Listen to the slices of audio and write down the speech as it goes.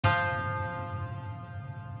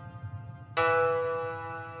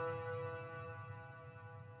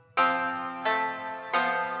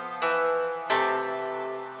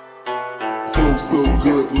flow so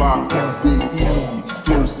good like Eazy-E.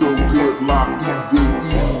 Flow so good like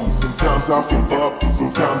Eazy-E. Sometimes I feel up,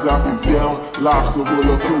 sometimes I feel down. Life's a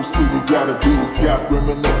roller coaster, you gotta do with that.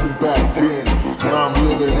 Reminiscing back then, now I'm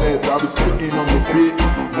living it. I was sitting on the bit,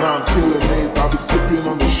 now I'm killing it. I was sipping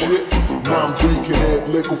on the shit, now I'm drinking it.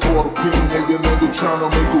 Liquor for the pain, nigga tryna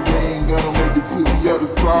make a ring. Gonna make it to the other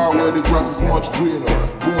side where the grass is much greener.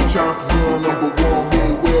 Born champion, #1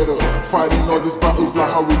 Mayweather. Fighting all these battles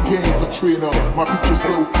like Hurricane Katrina. My picture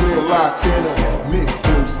so clear like Hannah. Nick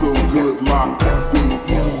flow so good like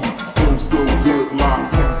Eazy-E. Flow so good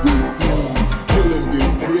like Eazy-E. Killing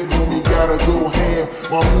this bit, homie, gotta go ham.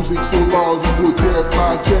 My music so loud, you go deaf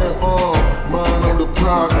like jam. Mine on the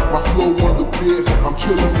prize, my flow on the bit. I'm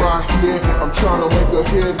chilling right here, I'm trying to make a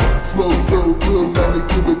hit. Flow so good, let me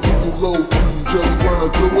give it to you low key. Just wanna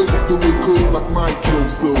do it good like Mike. Flow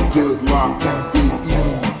so good like Eazy-E.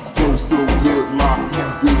 Flow so good like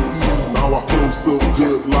Eazy-E. Now I flow so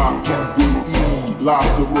good like Eazy-E.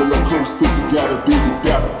 Life's a roller coaster, you gotta dig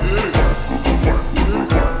it out.